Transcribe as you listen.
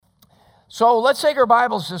So let's take our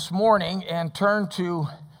Bibles this morning and turn to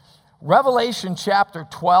Revelation chapter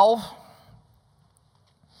 12.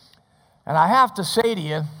 And I have to say to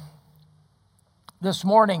you this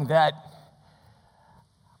morning that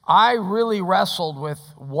I really wrestled with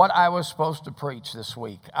what I was supposed to preach this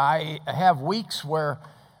week. I have weeks where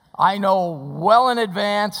I know well in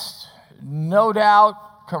advance, no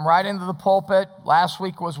doubt, come right into the pulpit. Last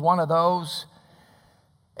week was one of those.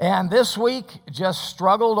 And this week, just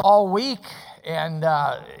struggled all week, and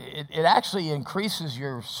it actually increases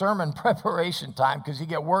your sermon preparation time because you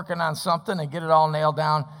get working on something and get it all nailed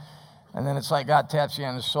down, and then it's like God taps you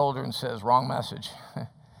on the shoulder and says, wrong message.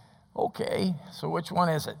 Okay, so which one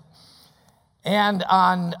is it? And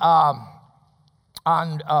on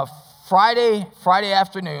Friday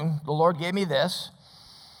afternoon, the Lord gave me this,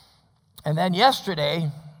 and then yesterday,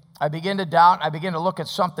 I began to doubt, I began to look at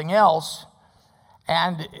something else.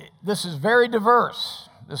 And this is very diverse.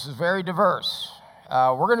 We're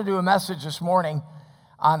going to do a message this morning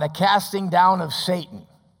on the casting down of Satan.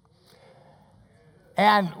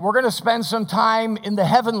 And we're going to spend some time in the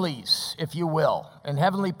heavenlies, if you will, in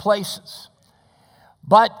heavenly places.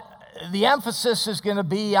 But the emphasis is going to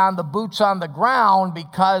be on the boots on the ground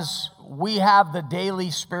because we have the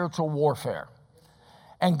daily spiritual warfare.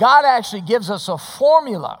 And God actually gives us a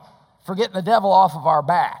formula for getting the devil off of our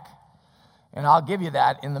back. And I'll give you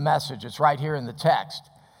that in the message. It's right here in the text.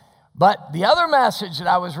 But the other message that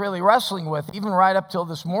I was really wrestling with, even right up till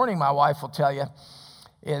this morning, my wife will tell you,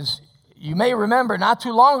 is you may remember not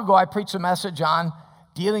too long ago I preached a message on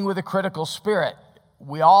dealing with a critical spirit.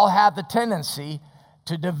 We all have the tendency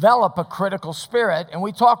to develop a critical spirit, and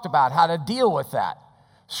we talked about how to deal with that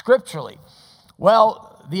scripturally.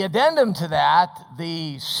 Well, the addendum to that,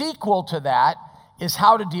 the sequel to that, is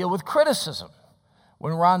how to deal with criticism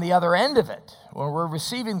when we're on the other end of it, when we're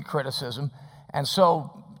receiving criticism. And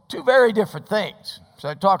so, two very different things. So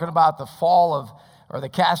I'm talking about the fall of, or the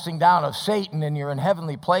casting down of Satan, and you're in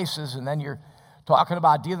heavenly places, and then you're talking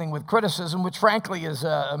about dealing with criticism, which frankly is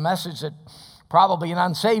a message that probably an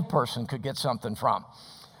unsaved person could get something from.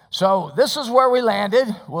 So this is where we landed.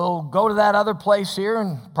 We'll go to that other place here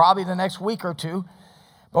in probably the next week or two.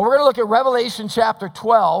 But we're going to look at Revelation chapter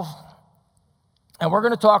 12, and we're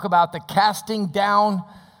going to talk about the casting down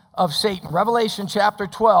of Satan. Revelation chapter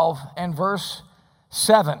 12 and verse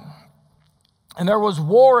 7. And there was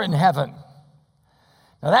war in heaven.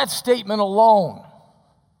 Now that statement alone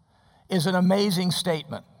is an amazing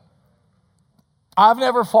statement. I've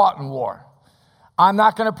never fought in war. I'm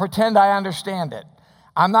not going to pretend I understand it.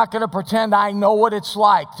 I'm not going to pretend I know what it's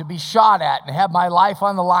like to be shot at and have my life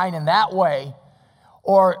on the line in that way,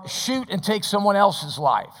 or shoot and take someone else's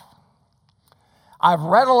life. I've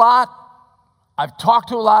read a lot. I've talked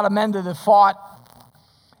to a lot of men that have fought.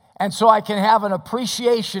 And so I can have an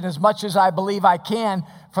appreciation as much as I believe I can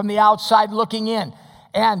from the outside looking in.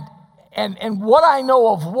 And what I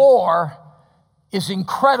know of war is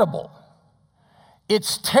incredible.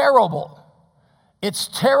 It's terrible. It's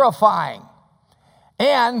terrifying.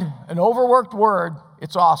 And an overworked word,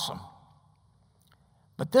 it's awesome.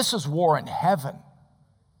 But this is war in heaven.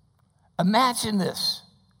 Imagine this.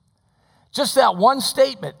 Just that one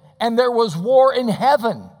statement, and there was war in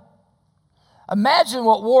heaven. Imagine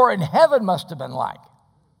what war in heaven must have been like.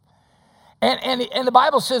 And the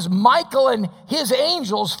Bible says Michael and his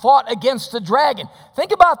angels fought against the dragon.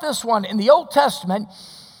 Think about this one. In the Old Testament,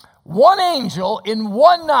 one angel in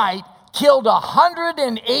one night killed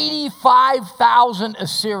 185,000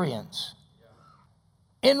 Assyrians.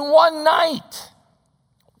 In one night.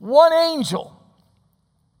 One angel.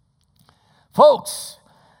 Folks,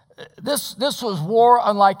 this was war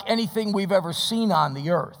unlike anything we've ever seen on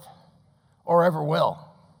the earth or ever will.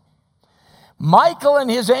 Michael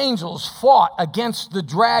and his angels fought against the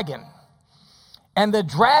dragon, and the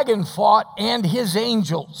dragon fought and his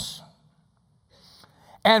angels,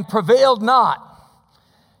 and prevailed not.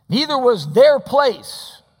 Neither was their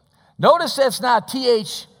place. Notice that's not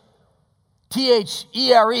T-H-E-R-E,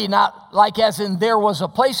 not like as in there was a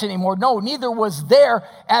place anymore. No, neither was there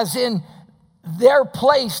as in their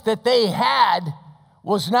place that they had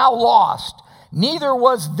was now lost. Neither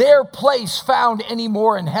was their place found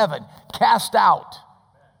anymore in heaven. Cast out.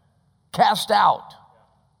 Cast out.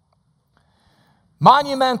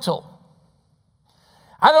 Monumental.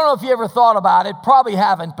 I don't know if you ever thought about it, probably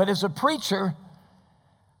haven't, but as a preacher,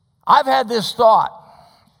 I've had this thought.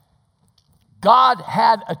 God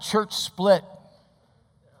had a church split.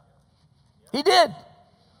 He did.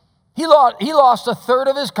 He lost a third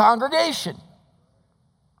of his congregation.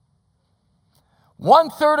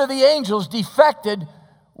 1/3 of the angels defected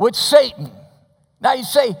with Satan. Now you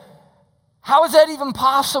say, how is that even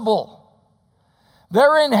possible?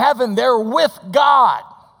 They're in heaven. They're with God.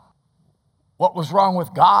 What was wrong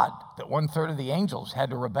with God that 1/3 of the angels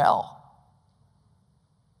had to rebel?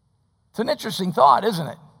 It's an interesting thought, isn't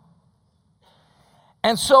it?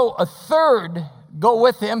 And so 1/3 go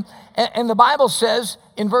with him. And the Bible says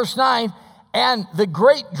in verse 9, and the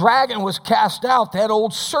great dragon was cast out, that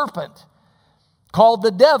old serpent, called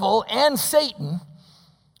the devil and Satan,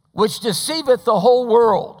 which deceiveth the whole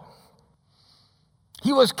world.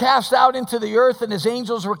 He was cast out into the earth, and his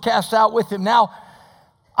angels were cast out with him. Now,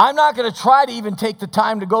 I'm not going to try to even take the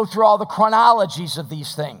time to go through all the chronologies of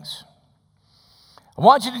these things. I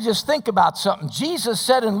want you to just think about something. Jesus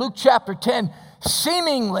said in Luke chapter 10,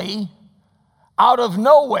 seemingly out of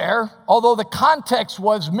nowhere, although the context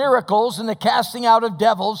was miracles and the casting out of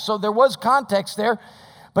devils, so there was context there,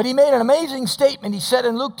 but he made an amazing statement. He said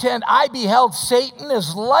in Luke 10, I beheld Satan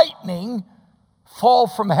as lightning fall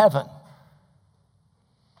from heaven.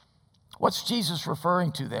 What's Jesus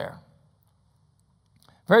referring to there?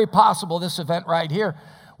 Very possible this event right here,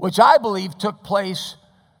 which I believe took place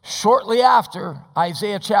shortly after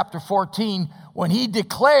Isaiah chapter 14, when he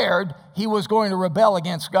declared he was going to rebel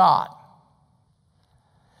against God.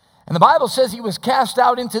 And the Bible says he was cast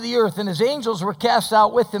out into the earth, and his angels were cast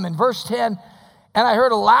out with him. In verse 10, and I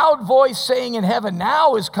heard a loud voice saying in heaven,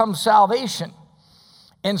 now is come salvation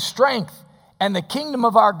and strength and the kingdom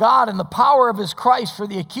of our God and the power of his Christ, for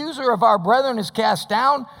the accuser of our brethren is cast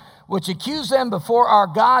down, which accused them before our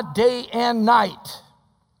God day and night.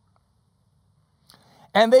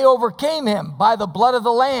 And they overcame him by the blood of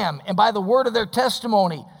the Lamb and by the word of their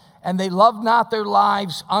testimony, and they loved not their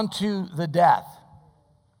lives unto the death.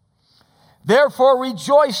 Therefore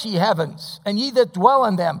rejoice, ye heavens, and ye that dwell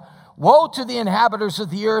in them. Woe to the inhabitants of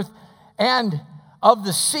the earth and of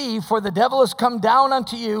the sea, for the devil is come down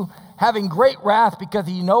unto you, having great wrath, because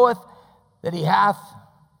he knoweth that he hath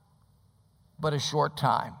but a short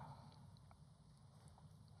time.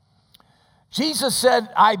 Jesus said,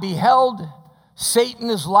 I beheld Satan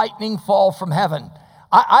as lightning fall from heaven.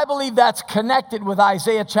 I believe that's connected with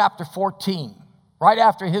Isaiah chapter 14, right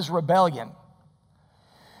after his rebellion.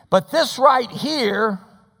 But this right here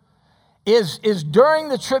is during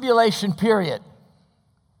the tribulation period.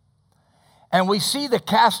 And we see the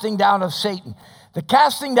casting down of Satan. The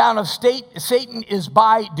casting down of Satan is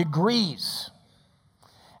by degrees.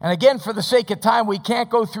 And again, for the sake of time, we can't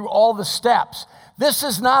go through all the steps. This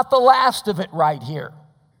is not the last of it right here.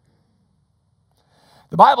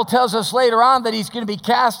 The Bible tells us later on that he's going to be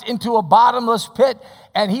cast into a bottomless pit,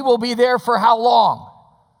 and he will be there for how long?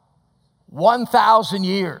 1,000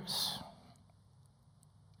 years.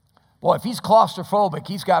 Boy, if he's claustrophobic,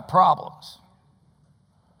 he's got problems.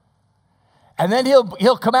 And then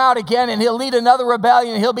he'll come out again, and he'll lead another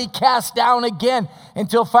rebellion, and he'll be cast down again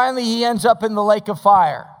until finally he ends up in the lake of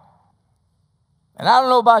fire. And I don't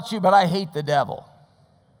know about you, but I hate the devil.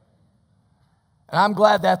 And I'm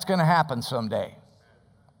glad that's going to happen someday.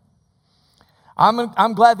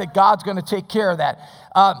 I'm glad that God's going to take care of that.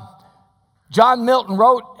 John Milton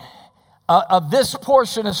wrote of this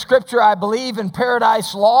portion of Scripture, I believe, in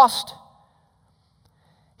Paradise Lost.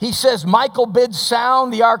 He says, Michael bids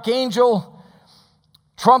sound the archangel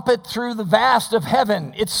trumpet through the vast of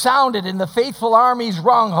heaven. It sounded, and the faithful armies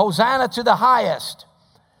rung, Hosanna to the highest.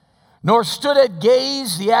 Nor stood at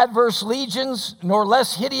gaze the adverse legions, nor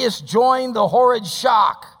less hideous joined the horrid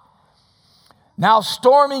shock. Now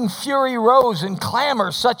storming fury rose and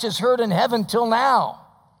clamor such as heard in heaven till now.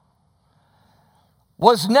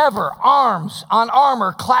 Was never arms on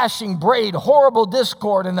armor clashing braid, horrible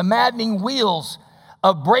discord, and the maddening wheels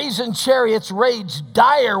of brazen chariots rage.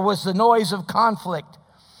 Dire was the noise of conflict.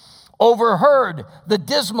 Overheard the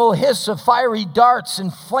dismal hiss of fiery darts,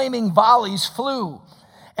 and flaming volleys flew,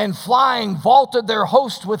 and flying vaulted their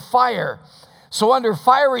host with fire. So under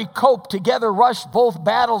fiery cope together rushed both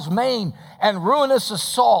battle's main and ruinous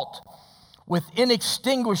assault with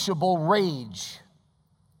inextinguishable rage.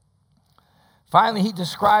 Finally, he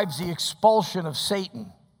describes the expulsion of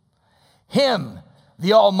Satan. Him,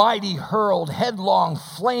 the Almighty, hurled headlong,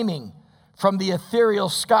 flaming from the ethereal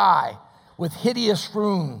sky with hideous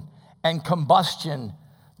ruin and combustion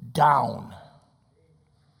down.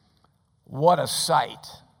 What a sight.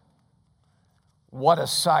 What a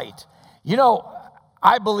sight. You know,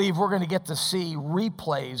 I believe we're going to get to see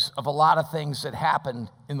replays of a lot of things that happened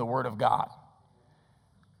in the Word of God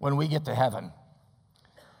when we get to heaven.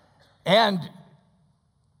 And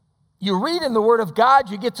you read in the Word of God,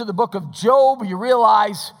 you get to the book of Job, you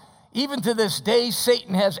realize even to this day,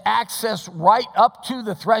 Satan has access right up to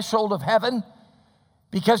the threshold of heaven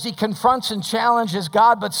because he confronts and challenges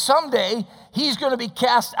God. But someday, he's going to be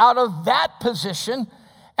cast out of that position,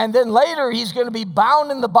 And then later, he's going to be bound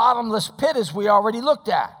in the bottomless pit, as we already looked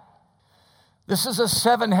at. This is a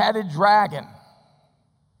seven-headed dragon.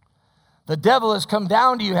 The devil has come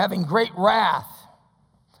down to you having great wrath.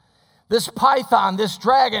 This python, this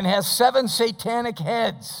dragon, has 7 satanic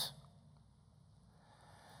heads.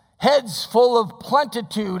 Heads full of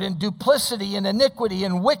plenitude and duplicity and iniquity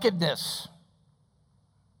and wickedness.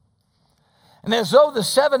 And as though the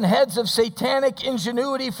 7 heads of satanic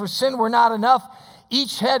ingenuity for sin were not enough,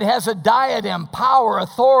 each head has a diadem, power,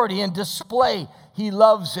 authority, and display. He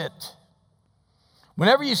loves it.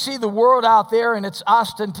 Whenever you see the world out there and its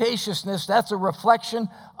ostentatiousness, that's a reflection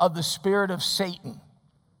of the spirit of Satan.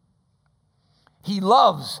 He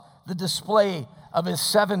loves the display of his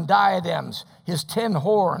 7 diadems, his 10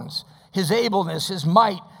 horns, his ableness, his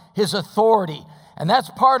might, his authority. And that's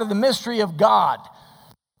part of the mystery of God.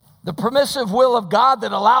 The permissive will of God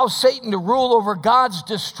that allows Satan to rule over God's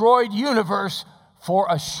destroyed universe for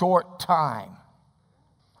a short time.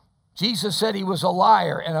 Jesus said he was a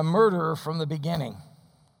liar and a murderer from the beginning.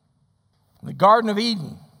 In the Garden of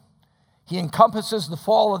Eden, he encompasses the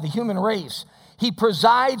fall of the human race. He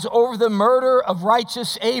presides over the murder of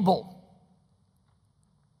righteous Abel.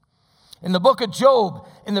 In the book of Job,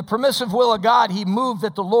 in the permissive will of God, he moved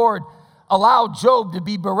that the Lord allowed Job to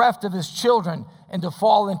be bereft of his children and to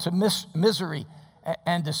fall into misery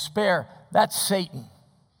and despair. That's Satan.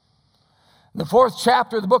 In the 4th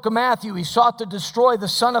chapter of the book of Matthew, he sought to destroy the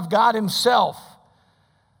Son of God himself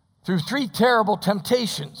through 3 terrible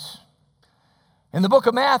temptations. In the book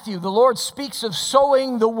of Matthew, the Lord speaks of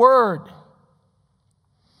sowing the word.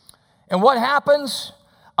 And what happens?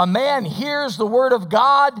 A man hears the word of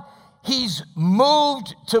God. He's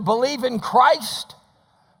moved to believe in Christ.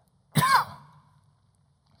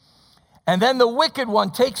 And then the wicked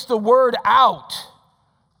one takes the word out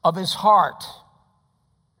of his heart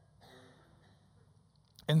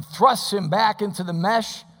and thrusts him back into the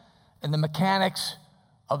mesh and the mechanics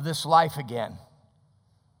of this life again,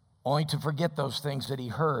 only to forget those things that he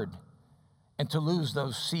heard and to lose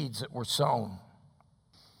those seeds that were sown.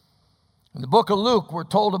 In the book of Luke, we're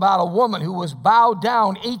told about a woman who was bowed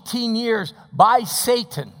down 18 years by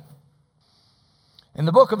Satan. In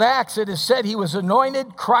the book of Acts, it is said he was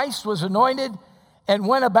anointed, Christ was anointed, and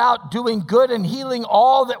went about doing good and healing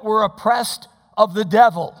all that were oppressed of the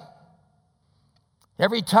devil.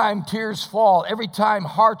 Every time tears fall, every time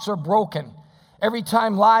hearts are broken, every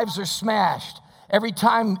time lives are smashed, every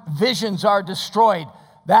time visions are destroyed,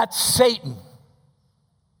 that's Satan.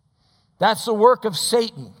 That's the work of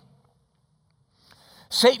Satan.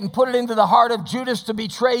 Satan put it into the heart of Judas to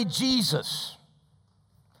betray Jesus.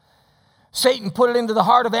 Satan put it into the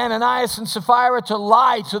heart of Ananias and Sapphira to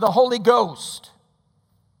lie to the Holy Ghost.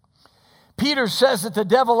 Peter says that the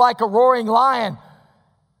devil, like a roaring lion,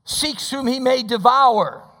 seeks whom he may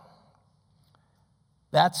devour.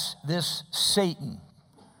 That's this Satan.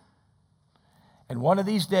 And one of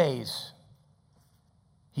these days,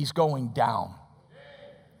 he's going down.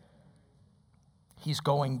 He's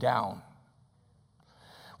going down.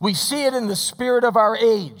 We see it in the spirit of our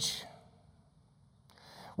age.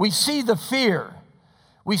 We see the fear.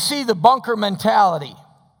 We see the bunker mentality.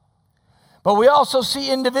 But we also see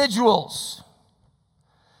individuals.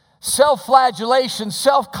 Self-flagellation,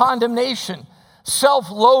 self-condemnation,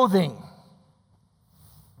 self-loathing.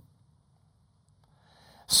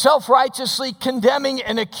 Self-righteously condemning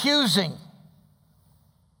and accusing.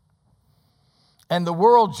 And the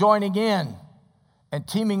world joining in and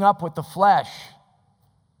teaming up with the flesh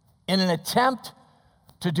in an attempt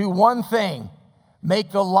to do one thing: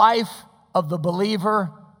 make the life of the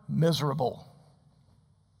believer miserable.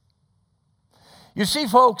 You see,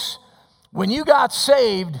 folks, when you got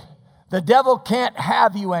saved, the devil can't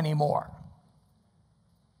have you anymore.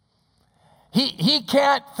 He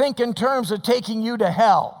can't think in terms of taking you to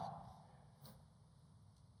hell.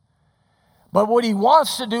 But what he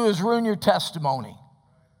wants to do is ruin your testimony.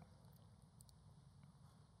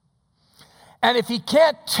 And if he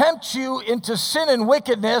can't tempt you into sin and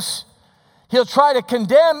wickedness, he'll try to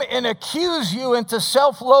condemn and accuse you into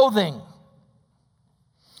self-loathing.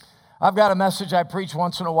 I've got a message I preach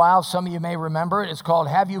once in a while. Some of you may remember it. It's called,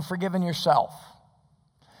 Have You Forgiven Yourself?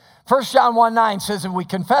 1 John 1:9 says, if we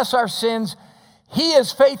confess our sins, he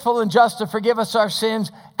is faithful and just to forgive us our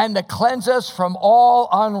sins and to cleanse us from all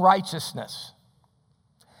unrighteousness.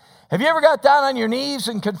 Have you ever got down on your knees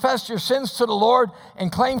and confessed your sins to the Lord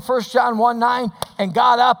and claimed 1 John 1:9 and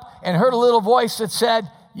got up and heard a little voice that said,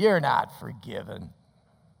 you're not forgiven?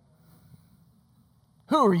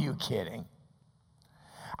 Who are you kidding?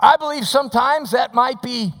 I believe sometimes that might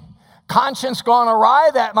be conscience gone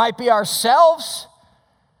awry. That might be ourselves.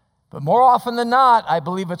 But more often than not, I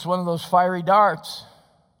believe it's one of those fiery darts.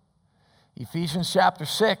 Ephesians chapter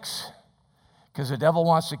 6, because the devil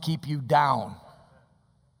wants to keep you down.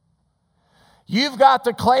 You've got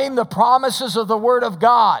to claim the promises of the Word of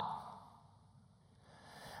God.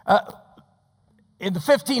 In the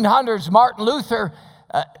 1500s, Martin Luther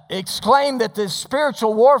exclaimed that the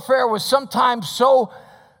spiritual warfare was sometimes so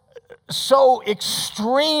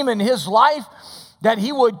extreme in his life that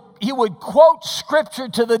he would quote Scripture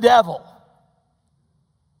to the devil.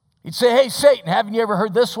 He'd say, "Hey, Satan, haven't you ever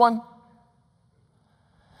heard this one?"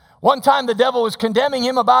 One time the devil was condemning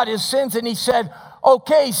him about his sins, and he said,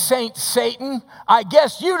 "Okay, Saint Satan, I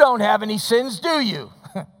guess you don't have any sins, do you?"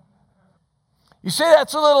 You say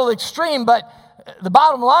that's a little extreme, but the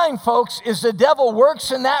bottom line, folks, is the devil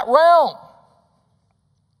works in that realm.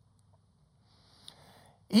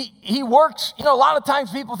 He works, a lot of times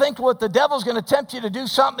people think, well, if the devil's going to tempt you to do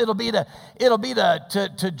something, it'll be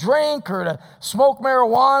to drink or to smoke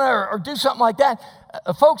marijuana or do something like that.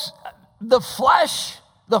 Folks, the flesh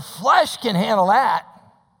can handle that.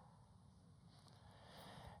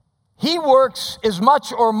 He works as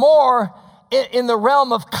much or more in the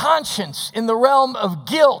realm of conscience, in the realm of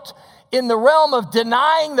guilt, in the realm of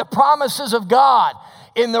denying the promises of God,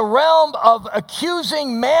 in the realm of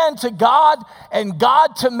accusing man to God and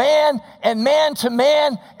God to man and man to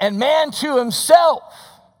man and man to himself.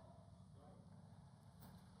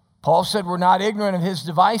 Paul said we're not ignorant of his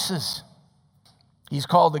devices. He's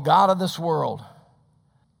called the God of this world.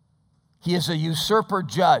 He is a usurper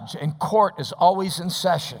judge, and court is always in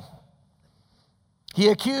session. He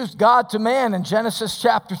accused God to man in Genesis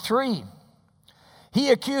chapter 3. He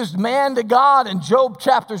accused man to God in Job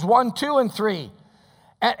chapters 1, 2, and 3.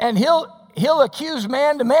 And he'll accuse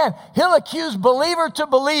man to man. He'll accuse believer to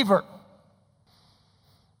believer.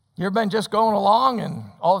 You ever been just going along and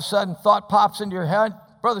all of a sudden thought pops into your head,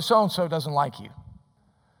 brother so-and-so doesn't like you.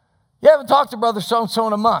 You haven't talked to brother so-and-so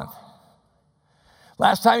in a month.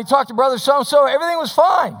 Last time you talked to brother so-and-so, everything was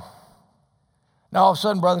fine. Now all of a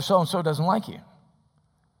sudden brother so-and-so doesn't like you.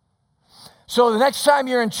 So the next time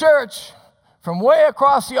you're in church, from way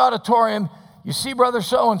across the auditorium, you see brother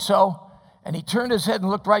so-and-so, and he turned his head and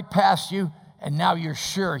looked right past you, and now you're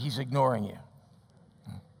sure he's ignoring you.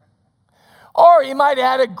 Or he might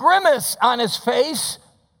have had a grimace on his face,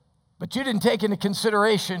 but you didn't take into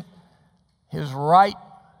consideration his right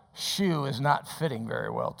shoe is not fitting very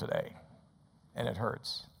well today, and it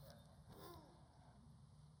hurts.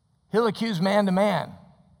 He'll accuse man to man.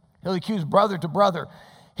 He'll accuse brother to brother.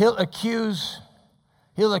 He'll accuse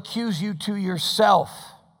you to yourself.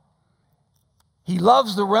 He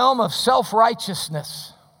loves the realm of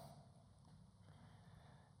self-righteousness.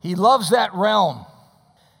 He loves that realm.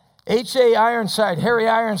 H.A. Ironside, Harry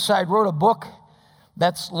Ironside, wrote a book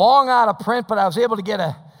that's long out of print, but I was able to get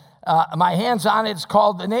my hands on it. It's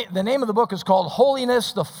called, the name of the book is called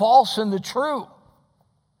Holiness, the False and the True.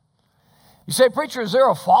 You say, preacher, is there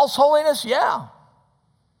a false holiness? Yeah.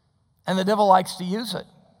 And the devil likes to use it.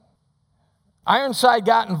 Ironside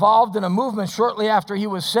got involved in a movement shortly after he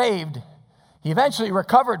was saved. He eventually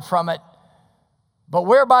recovered from it, but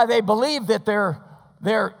whereby they believed that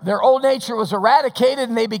their old nature was eradicated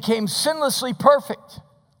and they became sinlessly perfect.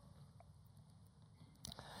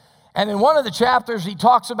 And in one of the chapters, he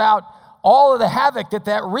talks about all of the havoc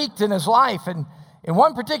that wreaked in his life. And in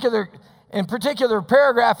one particular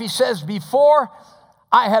paragraph, he says, "Before,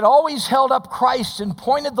 I had always held up Christ and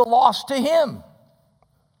pointed the lost to him.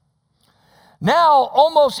 Now,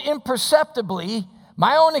 almost imperceptibly,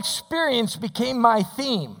 my own experience became my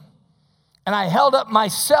theme, and I held up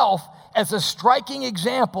myself as a striking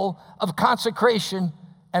example of consecration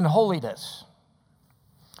and holiness."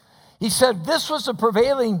 He said this was the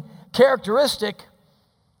prevailing characteristic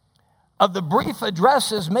of the brief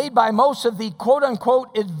addresses made by most of the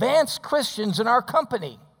quote-unquote advanced Christians in our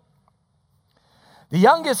company. The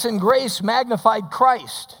youngest in grace magnified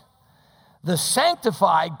Christ. The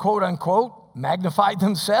sanctified, quote-unquote, magnified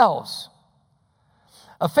themselves.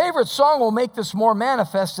 A favorite song will make this more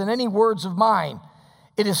manifest than any words of mine.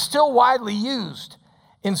 It is still widely used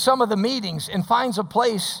in some of the meetings and finds a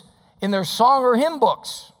place in their song or hymn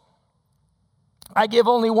books. I give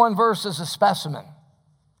only one verse as a specimen.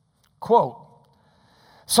 Quote,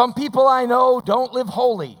 "Some people I know don't live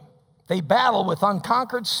holy. They battle with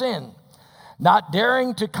unconquered sin, not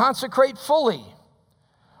daring to consecrate fully,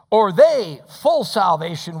 or they full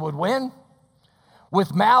salvation would win.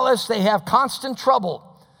 With malice they have constant trouble.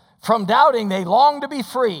 From doubting they long to be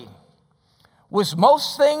free. With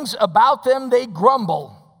most things about them they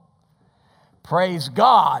grumble. Praise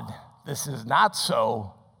God, this is not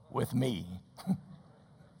so with me."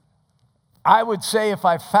 I would say if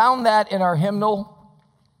I found that in our hymnal,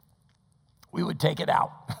 we would take it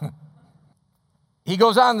out. He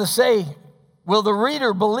goes on to say, will the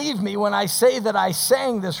reader believe me when I say that I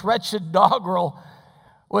sang this wretched doggerel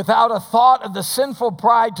without a thought of the sinful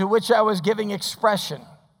pride to which I was giving expression?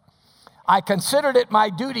 I considered it my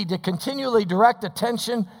duty to continually direct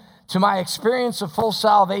attention to my experience of full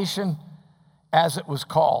salvation, as it was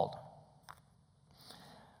called.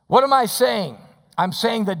 What am I saying? I'm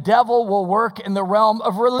saying the devil will work in the realm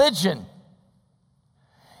of religion.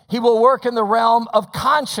 He will work in the realm of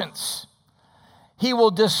conscience. He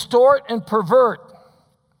will distort and pervert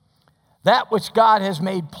that which God has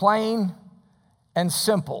made plain and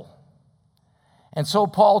simple. And so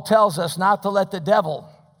Paul tells us not to let the devil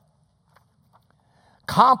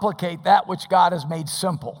complicate that which God has made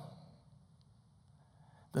simple.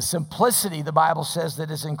 The simplicity, the Bible says,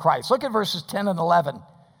 that is in Christ. Look at verses 10 and 11.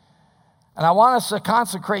 And I want us to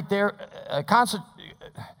concentrate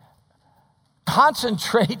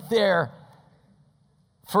there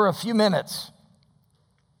for a few minutes.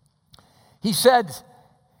 He said,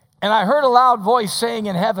 and I heard a loud voice saying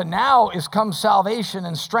in heaven, now is come salvation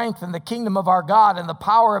and strength in the kingdom of our God and the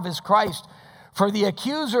power of his Christ. For the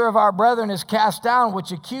accuser of our brethren is cast down,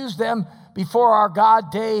 which accused them before our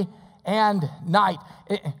God day and night.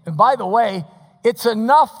 And by the way, it's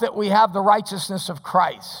enough that we have the righteousness of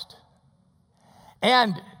Christ.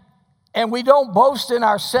 And we don't boast in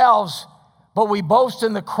ourselves, but we boast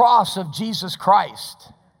in the cross of Jesus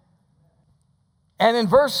Christ. And in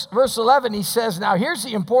verse 11, he says, now here's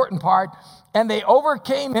the important part, and they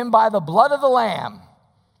overcame him by the blood of the Lamb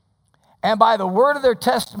and by the word of their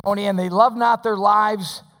testimony, and they loved not their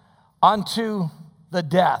lives unto the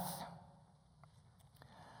death.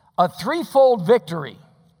 A threefold victory.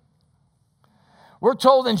 We're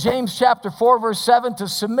told in James chapter 4, verse 7, to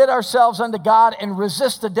submit ourselves unto God and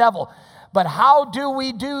resist the devil. But how do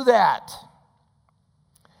we do that?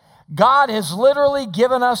 God has literally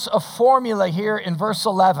given us a formula here in verse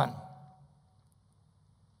 11.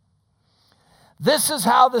 This is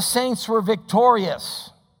how the saints were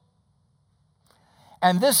victorious.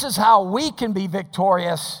 And this is how we can be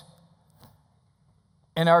victorious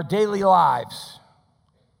in our daily lives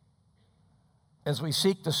as we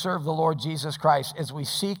seek to serve the Lord Jesus Christ, as we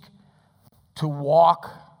seek to walk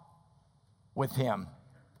with him.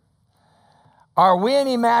 Are we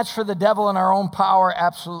any match for the devil in our own power?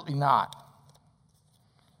 Absolutely not.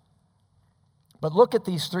 But look at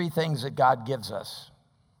these three things that God gives us.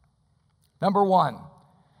 Number one,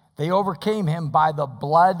 they overcame him by the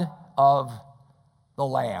blood of the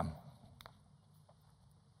Lamb.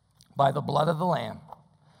 By the blood of the Lamb.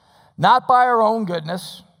 Not by our own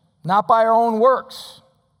goodness, not by our own works,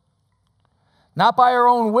 not by our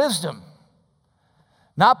own wisdom,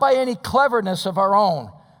 not by any cleverness of our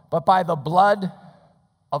own, but by the blood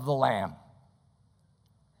of the Lamb.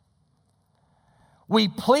 We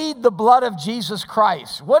plead the blood of Jesus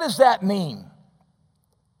Christ. What does that mean?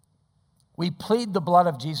 We plead the blood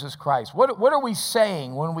of Jesus Christ. What are we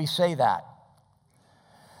saying when we say that?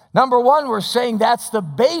 Number one, we're saying that's the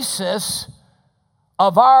basis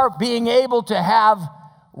of our being able to have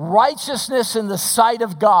righteousness in the sight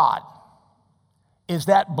of God, is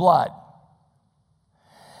that blood.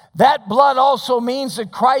 That blood also means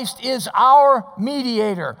that Christ is our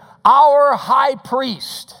mediator, our high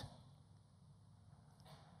priest.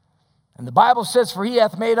 And the Bible says, for he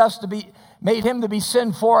hath made him to be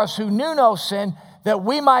sin for us who knew no sin, that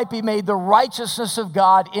we might be made the righteousness of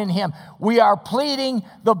God in him. We are pleading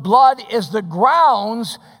the blood is the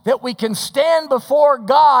grounds that we can stand before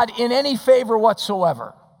God in any favor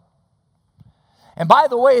whatsoever. And by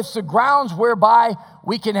the way, it's the grounds whereby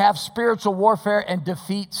we can have spiritual warfare and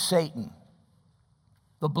defeat Satan.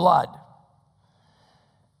 The blood.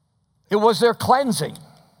 It was their cleansing.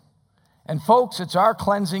 And folks, it's our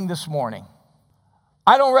cleansing this morning.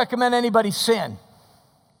 I don't recommend anybody sin.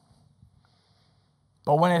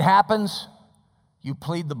 But when it happens, you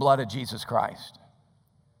plead the blood of Jesus Christ.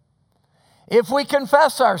 If we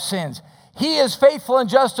confess our sins, he is faithful and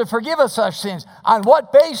just to forgive us our sins. On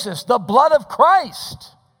what basis? The blood of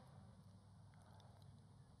Christ.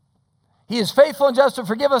 He is faithful and just to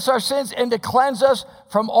forgive us our sins and to cleanse us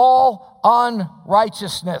from all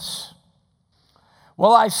unrighteousness.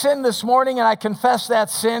 Well, I sinned this morning and I confess that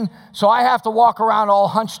sin, so I have to walk around all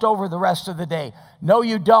hunched over the rest of the day. No,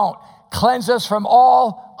 you don't. Cleanse us from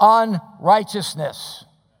all unrighteousness.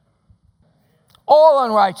 All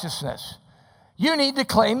unrighteousness. You need to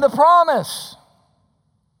claim the promise.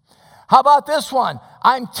 How about this one?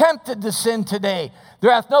 I'm tempted to sin today.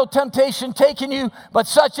 There hath no temptation taken you, but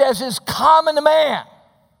such as is common to man.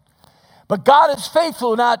 But God is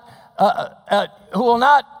faithful, not who will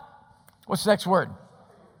not, what's the next word?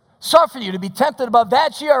 Suffer you to be tempted above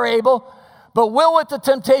that ye are able, but will with the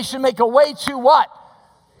temptation make a way to what?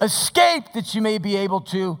 Escape, that you may be able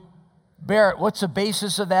to bear it. What's the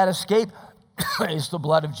basis of that escape? Is the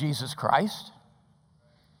blood of Jesus Christ.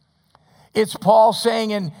 It's Paul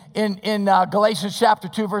saying in Galatians chapter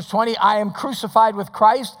 2, verse 20, I am crucified with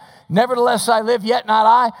Christ. Nevertheless, I live, yet not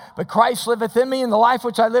I, but Christ liveth in me. In the life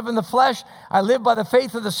which I live in the flesh, I live by the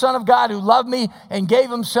faith of the Son of God who loved me and gave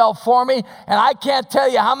himself for me. And I can't tell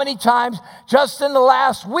you how many times, just in the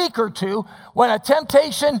last week or two, when a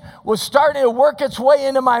temptation was starting to work its way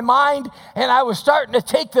into my mind, and I was starting to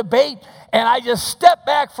take the bait, and I just stepped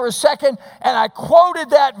back for a second, and I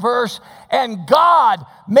quoted that verse, and God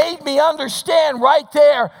made me understand right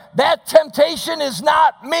there, that temptation is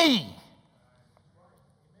not me.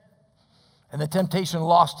 And the temptation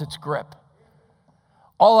lost its grip.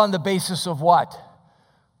 All on the basis of what?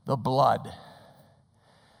 The blood.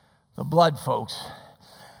 The blood, folks.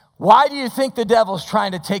 Why do you think the devil's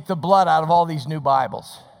trying to take the blood out of all these new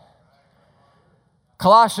Bibles?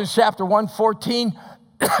 Colossians chapter 1:14,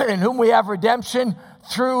 in whom we have redemption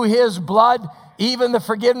through his blood, even the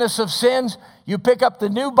forgiveness of sins. You pick up the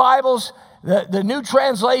new Bibles, the new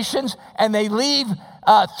translations, and they leave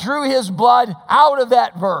through his blood out of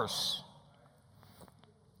that verse.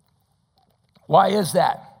 Why is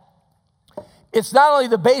that? It's not only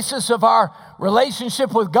the basis of our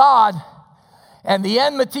relationship with God and the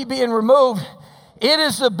enmity being removed, it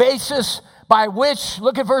is the basis by which,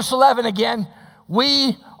 look at verse 11 again,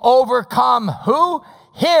 we overcome who?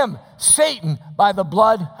 Him, Satan, by the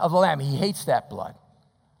blood of the Lamb. He hates that blood.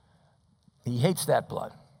 He hates that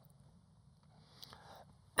blood.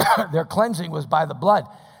 Their cleansing was by the blood.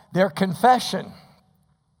 Their confession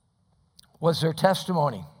was their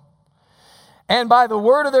testimony. And by the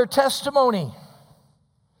word of their testimony,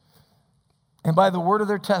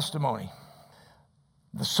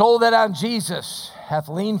 the soul that on Jesus hath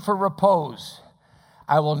leaned for repose,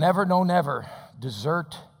 I will never, no never,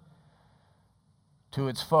 desert to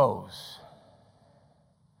its foes.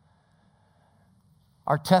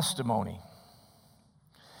 Our testimony.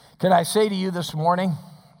 Can I say to you this morning,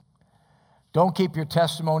 don't keep your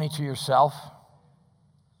testimony to yourself.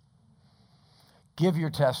 Give your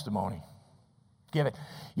testimony. Give it.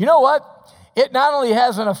 You know what? It not only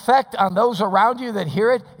has an effect on those around you that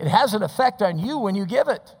hear it, it has an effect on you when you give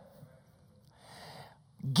it.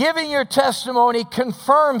 Giving your testimony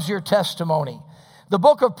confirms your testimony. The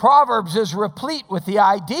book of Proverbs is replete with the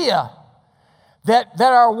idea that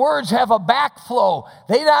our words have a backflow.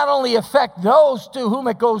 They not only affect those to whom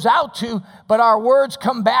it goes out to, but our words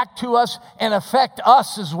come back to us and affect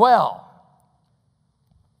us as well.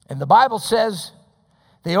 And the Bible says,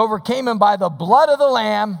 they overcame him by the blood of the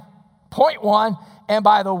Lamb, point one, and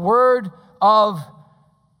by the word of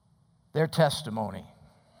their testimony.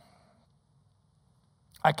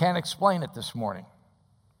 I can't explain it this morning.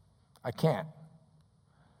 I can't.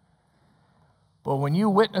 But when you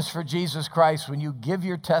witness for Jesus Christ, when you give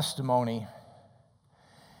your testimony,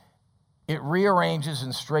 it rearranges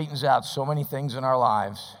and straightens out so many things in our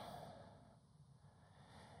lives.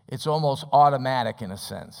 It's almost automatic in a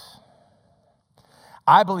sense.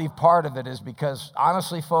 I believe part of it is because,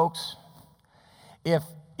 honestly, folks, if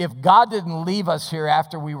God didn't leave us here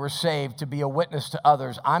after we were saved to be a witness to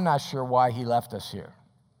others, I'm not sure why he left us here.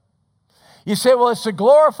 You say, well, it's to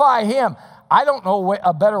glorify him. I don't know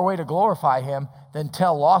a better way to glorify him than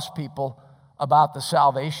tell lost people about the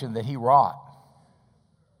salvation that he wrought.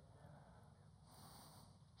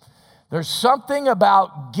 There's something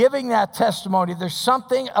about giving that testimony. There's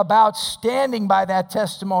something about standing by that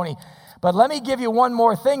testimony. But let me give you one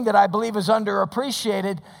more thing that I believe is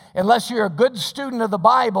underappreciated. Unless you're a good student of the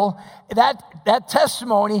Bible, that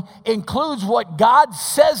testimony includes what God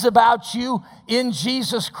says about you in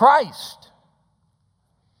Jesus Christ.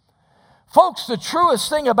 Folks, the truest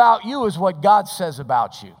thing about you is what God says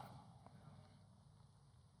about you.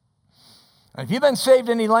 And if you've been saved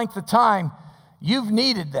any length of time, you've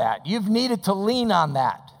needed that. You've needed to lean on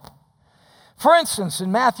that. For instance,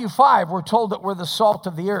 in Matthew 5, we're told that we're the salt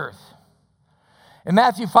of the earth. In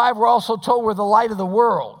Matthew 5, we're also told we're the light of the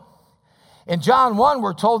world. In John 1,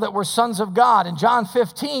 we're told that we're sons of God. In John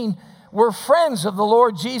 15, we're friends of the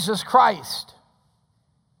Lord Jesus Christ.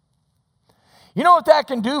 You know what that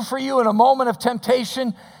can do for you in a moment of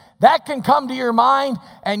temptation? That can come to your mind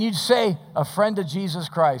and you'd say, a friend of Jesus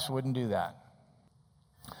Christ wouldn't do that.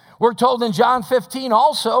 We're told in John 15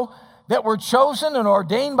 also that we're chosen and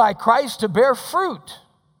ordained by Christ to bear fruit.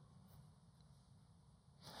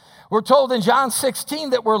 We're told in John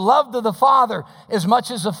 16 that we're loved of the Father as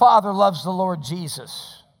much as the Father loves the Lord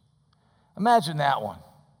Jesus. Imagine that one.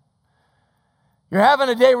 You're having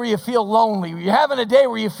a day where you feel lonely. You're having a day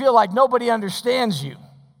where you feel like nobody understands you.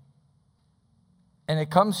 And it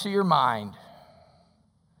comes to your mind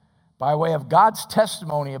by way of God's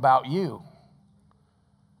testimony about you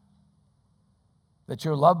that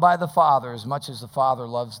you're loved by the Father as much as the Father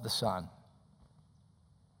loves the Son.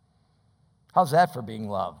 How's that for being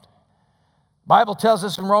loved? The Bible tells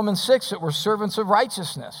us in Romans 6 that we're servants of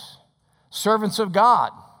righteousness, servants of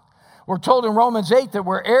God. We're told in Romans 8 that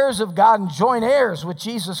we're heirs of God and joint heirs with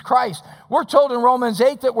Jesus Christ. We're told in Romans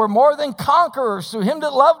 8 that we're more than conquerors through him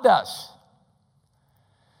that loved us.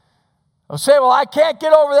 I'll say, well, I can't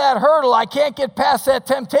get over that hurdle. I can't get past that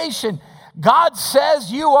temptation. God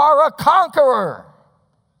says you are a conqueror.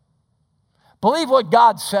 Believe what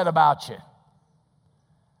God said about you.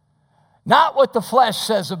 Not what the flesh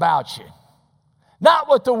says about you. Not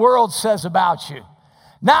what the world says about you.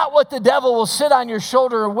 Not what the devil will sit on your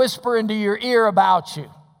shoulder and whisper into your ear about you.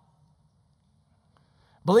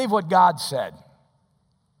 Believe what God said.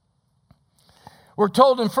 We're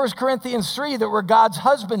told in 1 Corinthians 3 that we're God's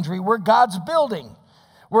husbandry, we're God's building,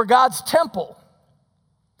 we're God's temple.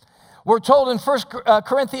 We're told in 1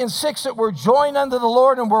 Corinthians 6 that we're joined unto the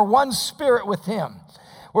Lord and we're one spirit with him.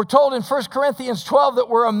 We're told in 1 Corinthians 12 that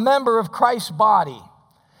we're a member of Christ's body.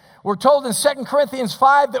 We're told in 2 Corinthians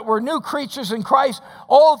 5 that we're new creatures in Christ.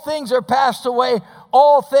 All things are passed away.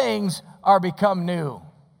 All things are become new.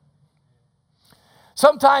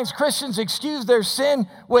 Sometimes Christians excuse their sin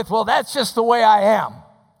with, well, that's just the way I am.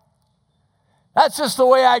 That's just the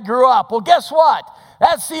way I grew up. Well, guess what?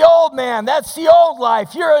 That's the old man. That's the old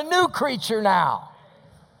life. You're a new creature now.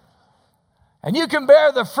 And you can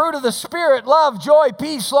bear the fruit of the Spirit, love, joy,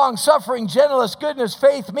 peace, long-suffering, gentleness, goodness,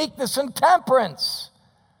 faith, meekness, and temperance.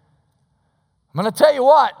 I'm going to tell you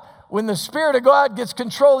what, when the Spirit of God gets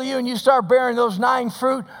control of you and you start bearing those 9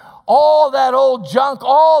 fruit, all that old junk,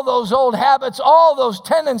 all those old habits, all those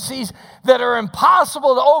tendencies that are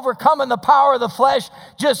impossible to overcome in the power of the flesh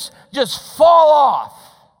just fall off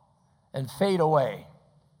and fade away.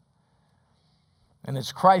 And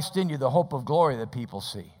it's Christ in you, the hope of glory that people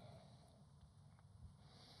see.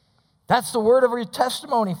 That's the word of your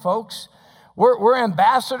testimony, folks. We're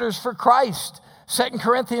ambassadors for Christ. 2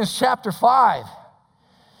 Corinthians chapter 5.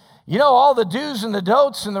 You know, all the do's and the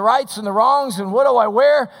don'ts and the rights and the wrongs and what do I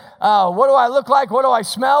wear? What do I look like? What do I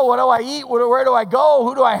smell? What do I eat? Where do I go?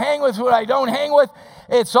 Who do I hang with? Who do I don't hang with?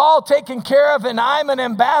 It's all taken care of, and I'm an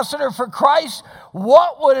ambassador for Christ.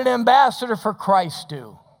 What would an ambassador for Christ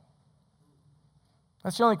do?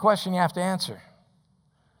 That's the only question you have to answer.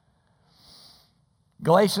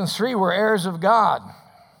 Galatians 3, we're heirs of God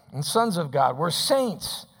and sons of God. We're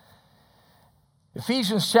saints.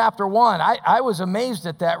 Ephesians chapter 1, I was amazed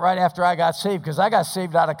at that right after I got saved because I got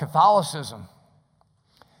saved out of Catholicism.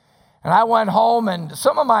 And I went home, and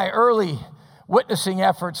some of my early witnessing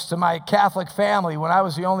efforts to my Catholic family when I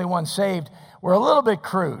was the only one saved were a little bit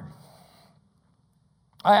crude.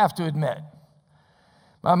 I have to admit.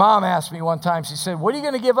 My mom asked me one time, she said, "What are you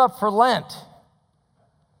going to give up for Lent,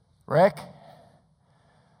 Rick?"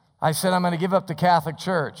 I said, "I'm going to give up the Catholic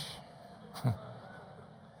Church."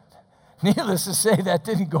 Needless to say, that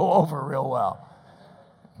didn't go over real well.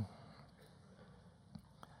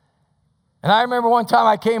 And I remember one time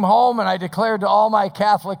I came home and I declared to all my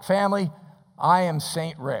Catholic family, "I am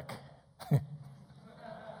Saint Rick." A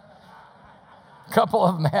couple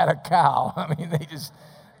of them had a cow. I mean, they just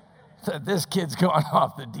said, "This kid's going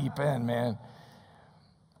off the deep end, man."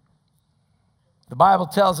 The Bible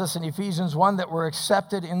tells us in Ephesians 1 that we're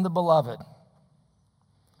accepted in the beloved.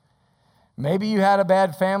 Maybe you had a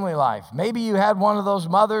bad family life. Maybe you had one of those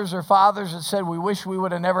mothers or fathers that said, "We wish we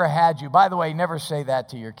would have never had you." By the way, never say that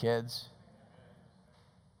to your kids.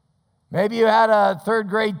 Maybe you had a 3rd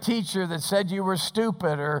grade teacher that said you were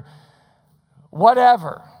stupid or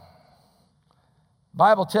whatever. The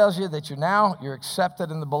Bible tells you that you're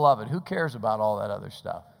accepted in the beloved. Who cares about all that other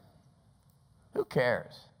stuff? Who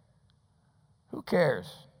cares? Who cares?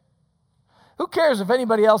 Who cares if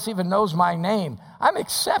anybody else even knows my name? I'm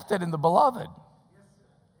accepted in the beloved.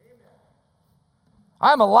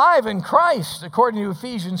 I'm alive in Christ, according to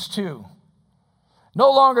Ephesians 2.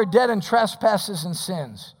 No longer dead in trespasses and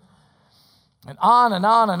sins. And on and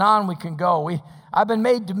on and on we can go. I've been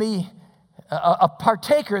made to be a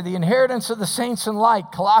partaker of the inheritance of the saints in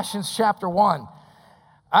light, Colossians chapter 1.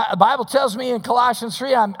 The Bible tells me in Colossians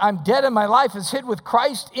 3, I'm dead and my life is hid with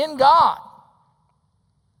Christ in God.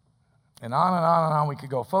 And on and on and on we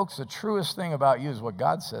could go. Folks, the truest thing about you is what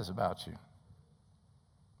God says about you.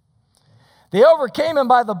 They overcame him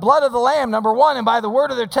by the blood of the Lamb, number 1, and by the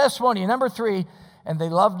word of their testimony, number 3, and they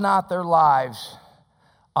loved not their lives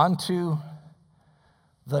unto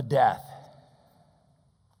the death.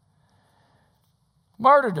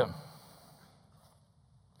 Martyrdom.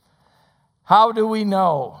 How do we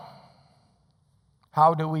know?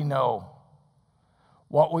 How do we know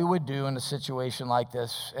what we would do in a situation like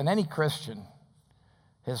this? And any Christian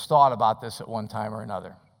has thought about this at one time or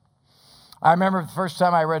another. I remember the first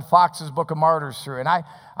time I read Fox's Book of Martyrs through, and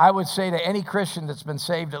I would say to any Christian that's been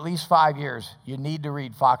saved at least 5 years, you need to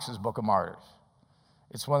read Fox's Book of Martyrs.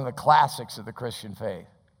 It's one of the classics of the Christian faith.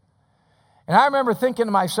 And I remember thinking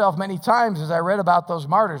to myself many times as I read about those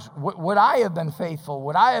martyrs, would I have been faithful?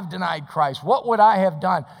 Would I have denied Christ? What would I have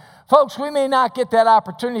done? Folks, we may not get that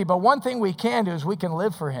opportunity, but one thing we can do is we can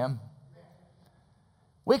live for him.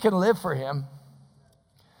 We can live for him.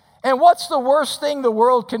 And what's the worst thing the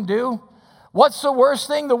world can do? What's the worst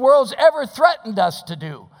thing the world's ever threatened us to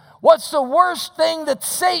do? What's the worst thing that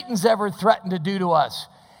Satan's ever threatened to do to us?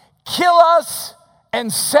 Kill us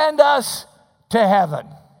and send us to heaven.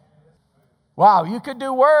 Wow, you could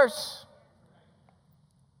do worse.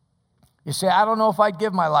 You say, I don't know if I'd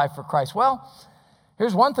give my life for Christ. Well,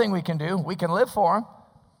 here's one thing we can do. We can live for him.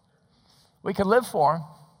 We can live for him.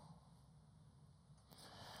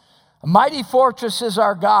 A mighty fortress is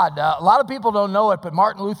our God. A lot of people don't know it, but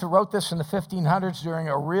Martin Luther wrote this in the 1500s during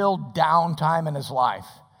a real down time in his life.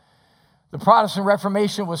 The Protestant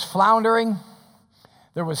Reformation was floundering.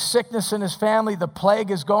 There was sickness in his family. The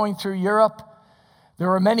plague is going through Europe. There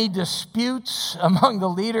were many disputes among the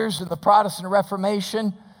leaders of the Protestant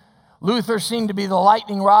Reformation. Luther seemed to be the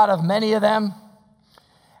lightning rod of many of them.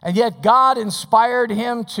 And yet God inspired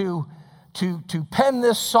him to pen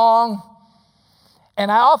this song. And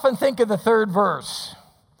I often think of the third verse.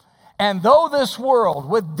 And though this world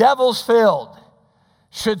with devils filled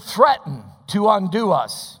should threaten to undo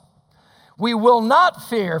us, we will not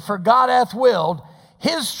fear, for God hath willed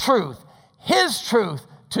his truth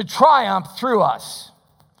to triumph through us.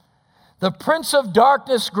 The prince of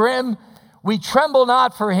darkness grim, we tremble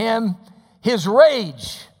not for him. His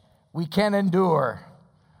rage we can endure.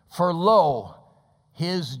 For lo,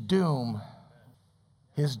 his doom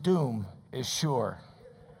is sure.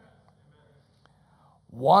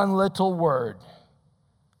 One little word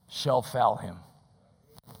shall fell him.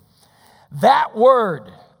 That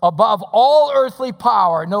word above all earthly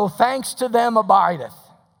power, no thanks to them abideth.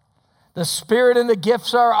 The Spirit and the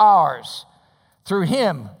gifts are ours through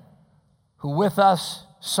him who with us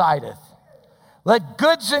sideth. Let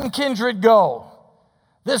goods and kindred go,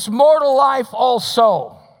 this mortal life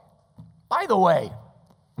also. By the way,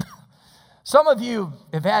 some of you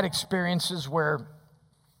have had experiences where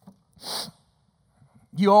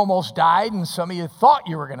you almost died and some of you thought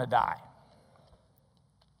you were going to die.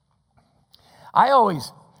 I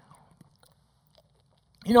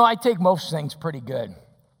take most things pretty good.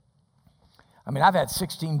 I mean, I've had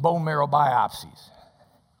 16 bone marrow biopsies.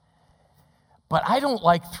 But I don't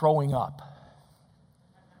like throwing up.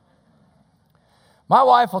 My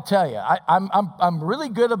wife will tell you, I'm really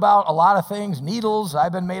good about a lot of things, needles,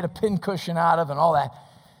 I've been made a pincushion out of and all that.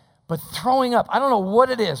 But throwing up, I don't know what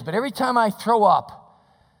it is, but every time I throw up,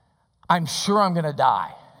 I'm sure I'm going to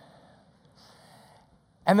die.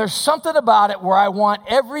 And there's something about it where I want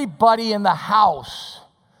everybody in the house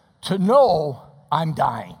to know I'm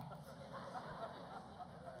dying.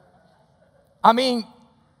 I mean,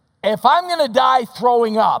 if I'm going to die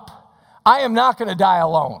throwing up, I am not going to die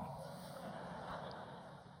alone.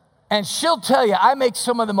 And she'll tell you, I make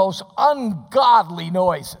some of the most ungodly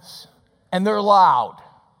noises, and they're loud.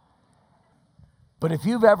 But if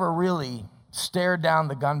you've ever really stared down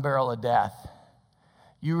the gun barrel of death,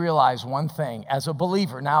 you realize one thing. As a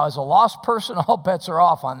believer, now as a lost person, all bets are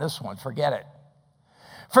off on this one. Forget it.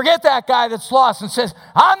 Forget that guy that's lost and says,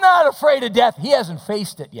 I'm not afraid of death. He hasn't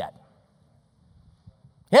faced it yet.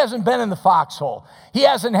 He hasn't been in the foxhole. He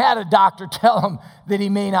hasn't had a doctor tell him that he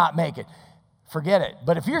may not make it. Forget it.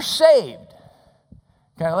 But if you're saved,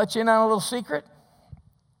 can I let you in on a little secret?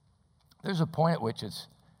 There's a point at which it's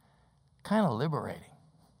kind of liberating.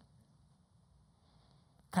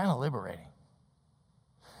 Kind of liberating.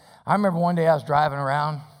 I remember one day I was driving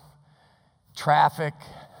around, traffic,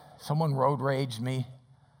 someone road raged me.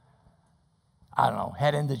 I don't know,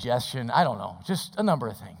 head indigestion, I don't know, just a number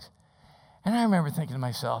of things. And I remember thinking to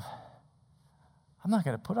myself, I'm not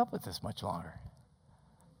going to put up with this much longer.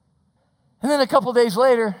 And then a couple of days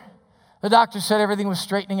later, the doctor said everything was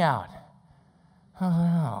straightening out.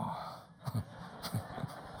 Oh.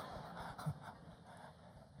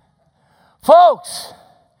 Folks,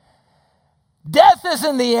 death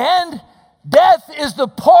isn't the end. Death is the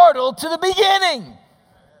portal to the beginning.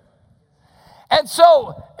 And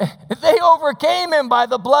so They overcame him by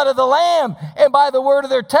the blood of the Lamb and by the word of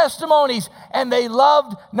their testimonies, and they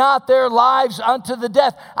loved not their lives unto the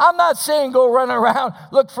death. I'm not saying go run around,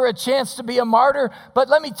 look for a chance to be a martyr, but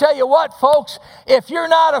let me tell you what, folks, if you're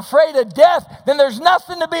not afraid of death, then there's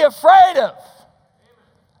nothing to be afraid of.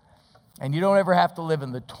 And you don't ever have to live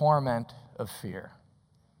in the torment of fear.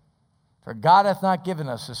 For God hath not given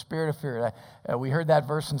us a spirit of fear. We heard that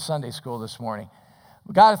verse in Sunday school this morning.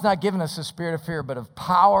 God hath not given us a spirit of fear, but of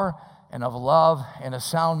power and of love and a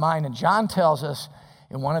sound mind. And John tells us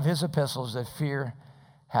in one of his epistles that fear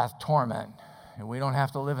hath torment. And we don't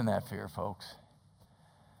have to live in that fear, folks.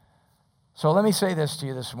 So let me say this to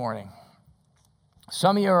you this morning.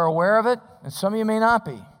 Some of you are aware of it, and some of you may not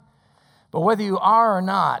be. But whether you are or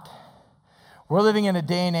not, we're living in a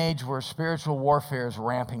day and age where spiritual warfare is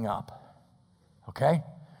ramping up. Okay?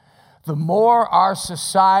 The more our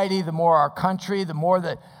society, the more our country, the more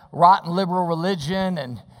that rotten liberal religion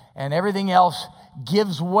and everything else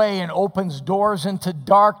gives way and opens doors into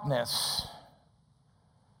darkness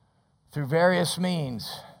through various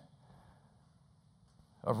means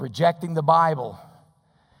of rejecting the Bible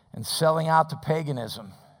and selling out to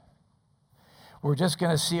paganism. We're just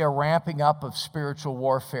going to see a ramping up of spiritual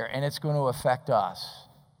warfare, and it's going to affect us.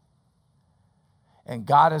 And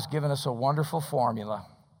God has given us a wonderful formula.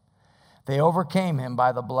 They overcame him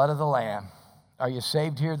by the blood of the Lamb. Are you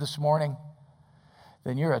saved here this morning?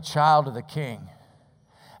 Then you're a child of the King.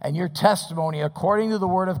 And your testimony, according to the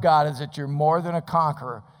Word of God, is that you're more than a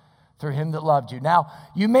conqueror through him that loved you. Now,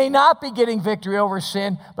 you may not be getting victory over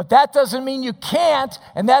sin, but that doesn't mean you can't,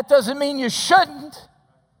 and that doesn't mean you shouldn't.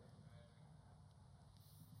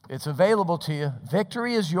 It's available to you.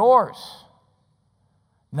 Victory is yours.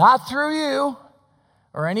 Not through you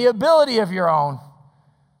or any ability of your own,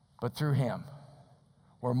 but through him.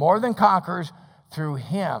 We're more than conquerors through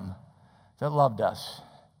him that loved us.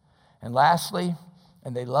 And lastly,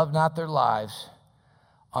 and they loved not their lives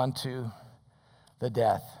unto the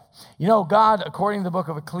death. You know, God, according to the book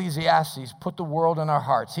of Ecclesiastes, put the world in our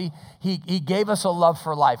hearts. He gave us a love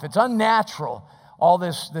for life. It's unnatural, all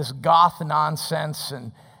this goth nonsense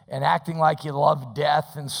and acting like you love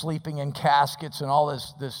death and sleeping in caskets and all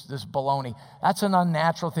this baloney. That's an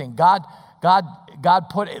unnatural thing. God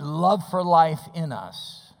put a love for life in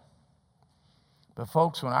us. But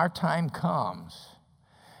folks, when our time comes,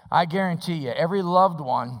 I guarantee you, every loved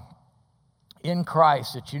one in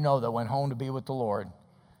Christ that you know that went home to be with the Lord,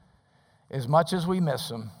 as much as we miss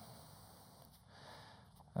them,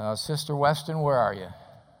 Sister Weston, where are you?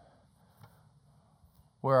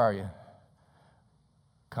 Where are you?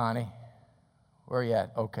 Connie, where are you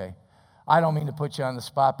at? Okay. I don't mean to put you on the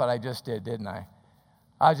spot, but I just did, didn't I?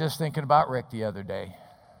 I was just thinking about Rick the other day.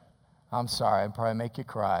 I'm sorry, I'd probably make you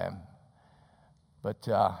cry. But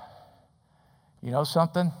you know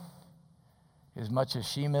something? As much as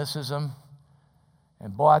she misses him,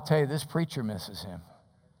 and boy, I tell you, this preacher misses him.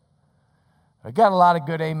 I got a lot of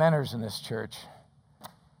good ameners in this church,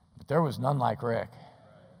 but there was none like Rick.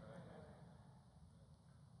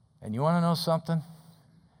 And you want to know something?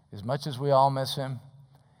 As much as we all miss him,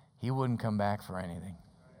 he wouldn't come back for anything.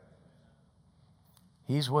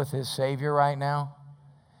 He's with his Savior right now,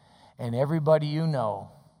 and everybody you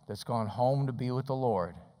know that's gone home to be with the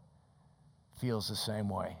Lord feels the same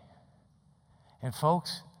way. And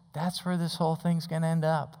folks, that's where this whole thing's going to end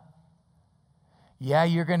up. Yeah,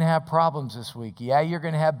 you're going to have problems this week. Yeah, you're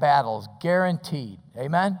going to have battles, guaranteed.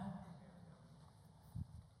 Amen?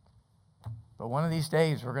 But one of these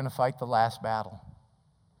days, we're going to fight the last battle.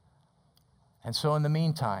 And so in the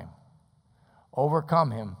meantime,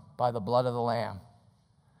 overcome him by the blood of the Lamb,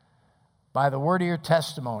 by the word of your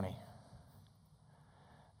testimony.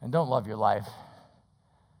 And don't love your life.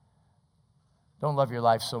 Don't love your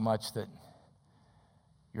life so much that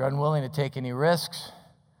you're unwilling to take any risks,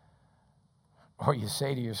 or you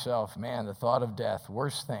say to yourself, man, the thought of death,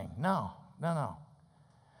 worst thing. No.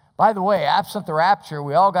 By the way, absent the rapture,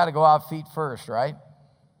 we all got to go out feet first, right?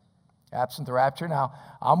 Absent the rapture. Now,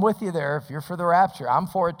 I'm with you there. If you're for the rapture, I'm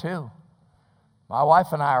for it too. My wife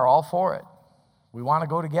and I are all for it. We want to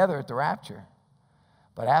go together at the rapture.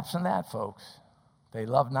 But absent that, folks, they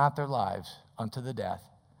love not their lives unto the death.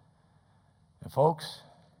 And folks,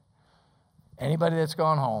 anybody that's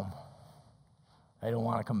gone home, they don't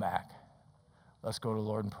want to come back. Let's go to the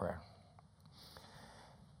Lord in prayer.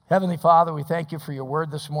 Heavenly Father, we thank you for your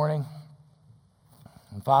word this morning.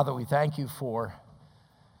 And Father, we thank you for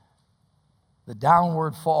the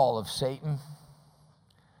downward fall of Satan,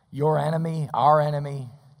 your enemy, our enemy.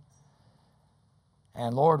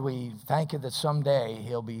 And Lord, we thank you that someday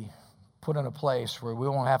he'll be put in a place where we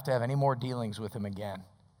won't have to have any more dealings with him again.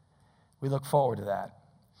 We look forward to that.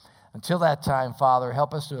 Until that time, Father,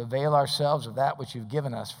 help us to avail ourselves of that which you've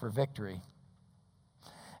given us for victory.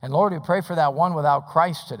 And Lord, we pray for that one without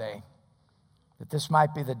Christ today, that this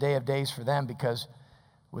might be the day of days for them, because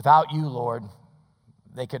without you, Lord,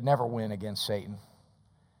 they could never win against Satan.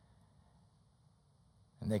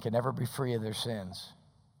 And they could never be free of their sins.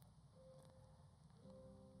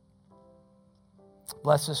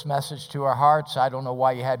 Bless this message to our hearts. I don't know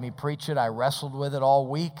why you had me preach it. I wrestled with it all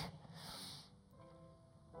week.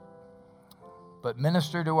 But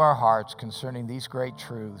minister to our hearts concerning these great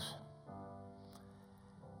truths.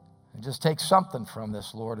 And just take something from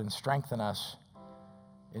this, Lord, and strengthen us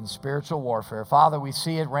in spiritual warfare. Father, we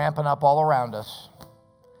see it ramping up all around us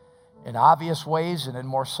in obvious ways and in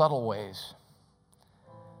more subtle ways.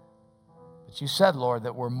 But you said, Lord,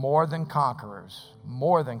 that we're more than conquerors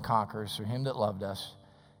through him that loved us.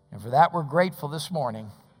 And for that, we're grateful this morning.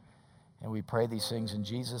 And we pray these things in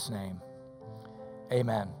Jesus' name.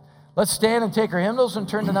 Amen. Let's stand and take our hymnals and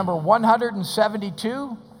turn to number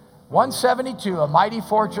 172. 172, A Mighty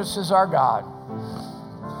Fortress is Our God.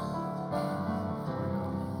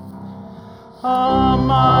 A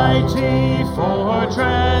mighty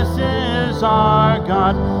fortress is our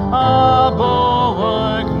God, a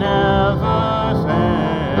bulwark never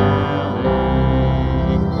failing.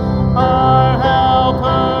 Our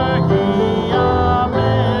helper, he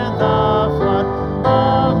amid the flood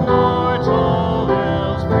of mortal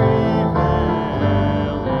ills prevailing.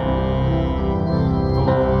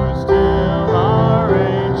 For still our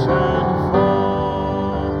ancient foe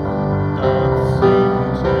doth seem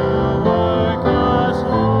to work us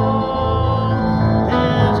wrong.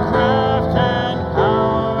 His craft and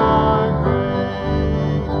power are great,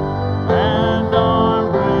 and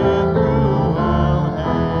armed with cruel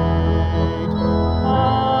hate.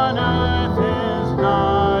 On earth is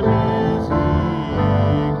not his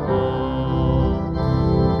equal.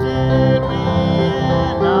 Did we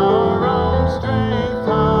in our own strength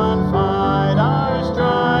confide, our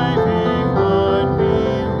striving would be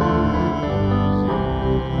losing.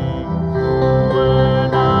 Were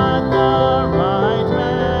not the right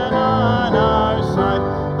man on our side,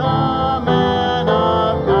 the man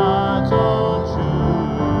of God's own choosing.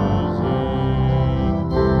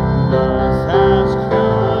 Thus ask who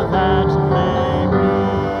that may be.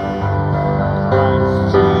 Christ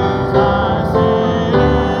Jesus it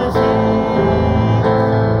is he,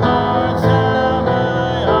 Lord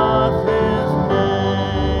Sabaoth his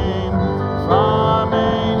name, from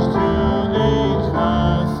age to age the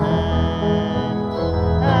same,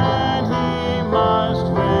 and he must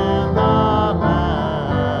win the battle.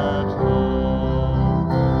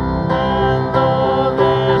 And though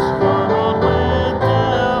this world with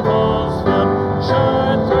devils filled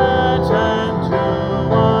should threaten to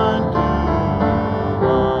undo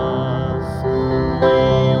us, we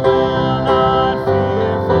will not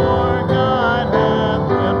fear, for God hath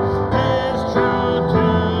willed his truth to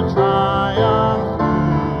triumph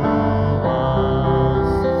through us.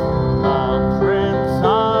 The prince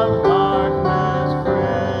of darkness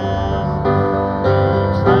grim will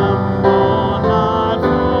tremble not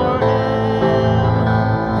for him.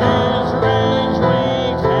 His rage we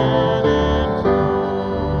can endure,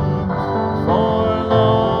 for lo,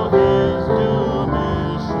 his doom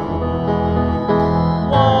is sure.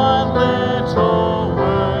 One little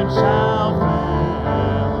word shall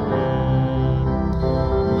fail him.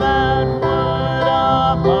 That word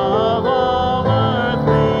above all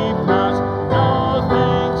earthly powers, no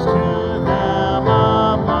thanks to them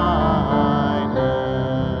abideth.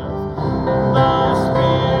 The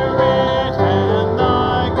Spirit and the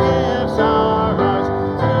gifts are ours,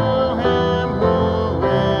 to him who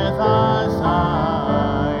with us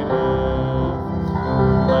hideth.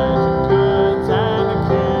 Let goods and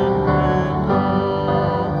kindred go,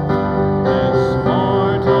 this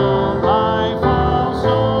mortal life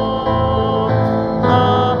also.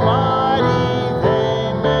 The body they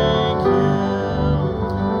make him,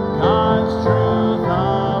 God's truth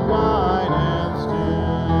abideth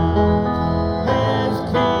still. His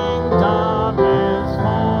kingdom is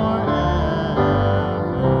forever.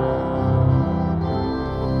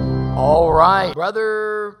 All right.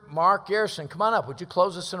 Brother Mark Garrison, come on up. Would you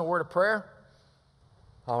close us in a word of prayer?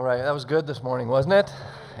 All right, that was good this morning, wasn't it?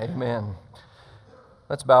 Amen.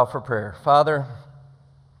 Let's bow for prayer. Father,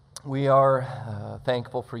 we are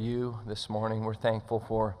thankful for you this morning. We're thankful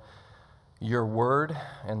for your word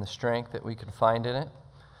and the strength that we can find in it.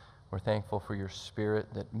 We're thankful for your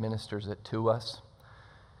Spirit that ministers it to us.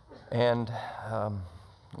 And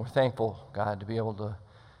we're thankful, God, to be able to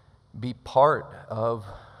be part of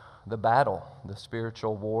the battle, the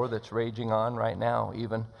spiritual war that's raging on right now,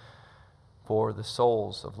 even for the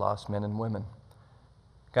souls of lost men and women.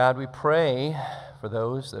 God, we pray for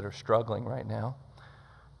those that are struggling right now,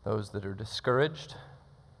 those that are discouraged,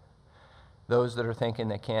 those that are thinking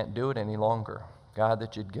they can't do it any longer. God,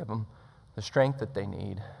 that you'd give them the strength that they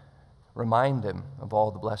need. Remind them of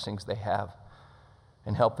all the blessings they have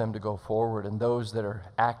and help them to go forward. And those that are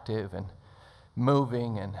active and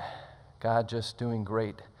moving and, God, just doing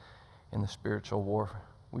great in the spiritual war,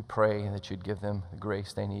 we pray that you'd give them the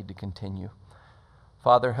grace they need to continue.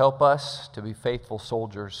 Father, help us to be faithful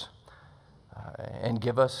soldiers and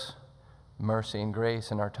give us mercy and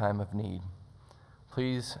grace in our time of need.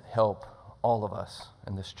 Please help all of us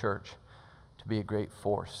in this church to be a great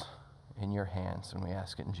force in your hands, and we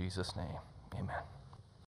ask it in Jesus' name. Amen.